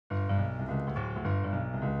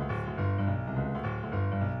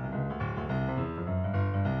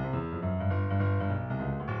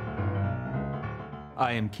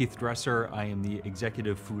I am Keith Dresser. I am the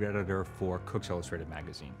executive food editor for Cooks Illustrated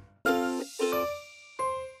magazine.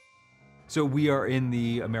 So we are in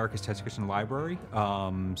the America's Test Kitchen Library,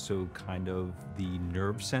 so kind of the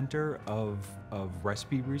nerve center of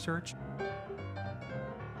recipe research.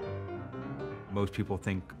 Most people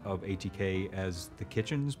think of ATK as the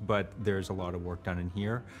kitchens, but there's a lot of work done in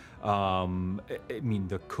here. I mean,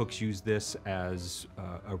 the cooks use this as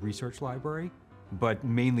a research library, but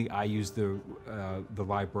mainly I use the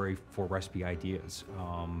library for recipe ideas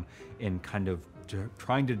and kind of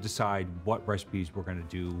trying to decide what recipes we're going to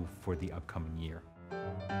do for the upcoming year.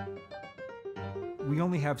 We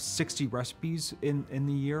only have 60 recipes in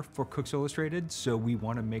the year for Cooks Illustrated, so we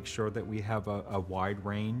want to make sure that we have a wide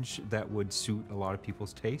range that would suit a lot of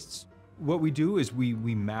people's tastes. What we do is we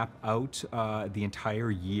map out the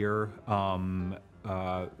entire year,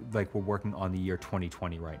 like we're working on the year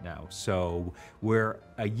 2020 right now. So we're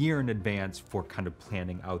a year in advance for kind of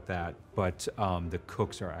planning out that, but the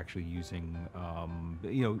cooks are actually using,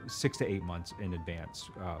 6 to 8 months in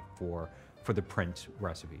advance for the print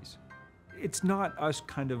recipes. It's not us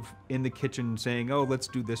kind of in the kitchen saying, oh, let's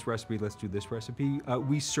do this recipe, let's do this recipe.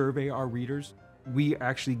 We survey our readers. We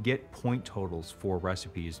actually get point totals for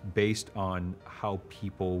recipes based on how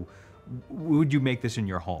people, would you make this in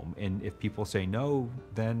your home? And if people say no,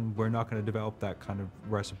 then we're not going to develop that kind of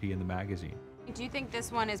recipe in the magazine. Do you think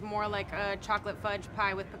this one is more like a chocolate fudge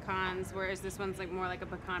pie with pecans, whereas this one's like more like a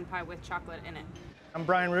pecan pie with chocolate in it? I'm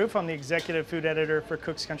Brian Roof. I'm the executive food editor for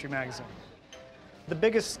Cooks Country Magazine. The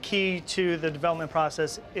biggest key to the development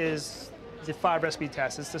process is the 5 recipe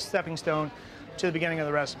test. It's the stepping stone to the beginning of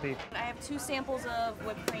the recipe. I have 2 samples of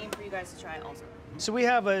whipped cream for you guys to try also. So we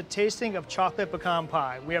have a tasting of chocolate pecan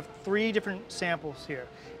pie. We have 3 different samples here,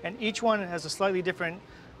 and each one has a slightly different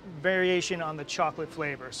variation on the chocolate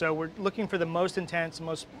flavor. So we're looking for the most intense,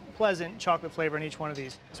 most pleasant chocolate flavor in each one of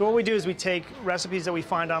these. So what we do is we take recipes that we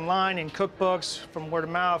find online in cookbooks, from word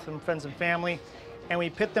of mouth, from friends and family, and we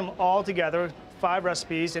pit them all together, 5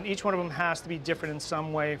 recipes, and each one of them has to be different in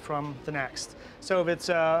some way from the next. So if it's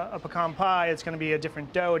a pecan pie, it's going to be a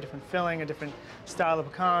different dough, a different filling, a different style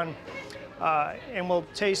of pecan. And we'll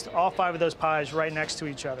taste all 5 of those pies right next to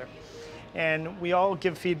each other. And we all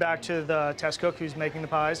give feedback to the test cook who's making the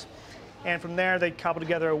pies. And from there, they cobble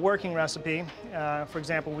together a working recipe. For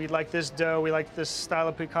example, we like this dough, we like this style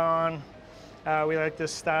of pecan, we like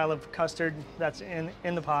this style of custard that's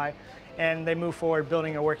in the pie. And they move forward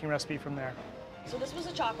building a working recipe from there. So this was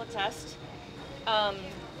a chocolate test.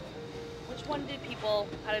 Which one did people,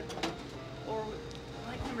 or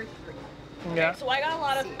like number 3? Okay, Yeah. so I got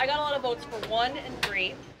a lot of votes for 1 and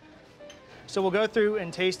 3. So we'll go through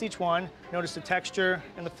and taste each one, notice the texture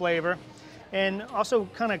and the flavor, and also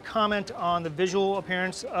kind of comment on the visual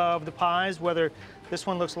appearance of the pies, whether this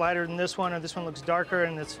one looks lighter than this one or this one looks darker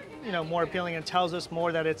and it's more appealing and tells us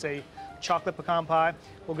more that it's a chocolate pecan pie.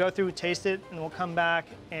 We'll go through, taste it, and we'll come back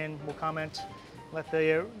and we'll comment, let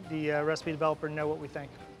the recipe developer know what we think.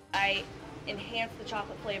 I enhanced the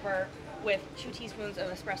chocolate flavor with 2 teaspoons of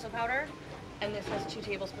espresso powder, and this has 2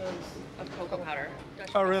 tablespoons of cocoa powder.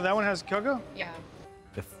 Oh, really? That one has cocoa? Yeah.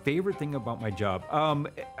 The favorite thing about my job,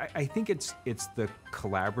 I think it's the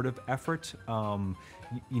collaborative effort.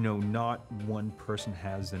 Not one person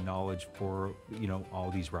has the knowledge for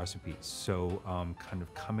all these recipes. So kind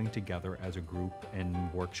of coming together as a group and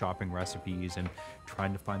workshopping recipes and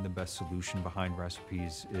trying to find the best solution behind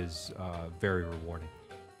recipes is very rewarding.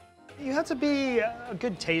 You have to be a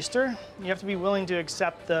good taster. You have to be willing to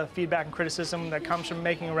accept the feedback and criticism that comes from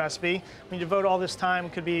making a recipe. When you devote all this time,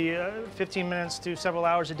 could be 15 minutes to several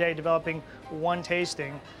hours a day developing one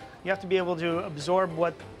tasting, you have to be able to absorb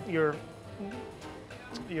what your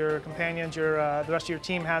companions, the rest of your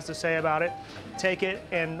team has to say about it, take it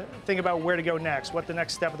and think about where to go next, what the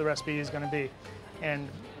next step of the recipe is going to be, and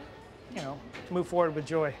move forward with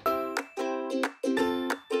joy.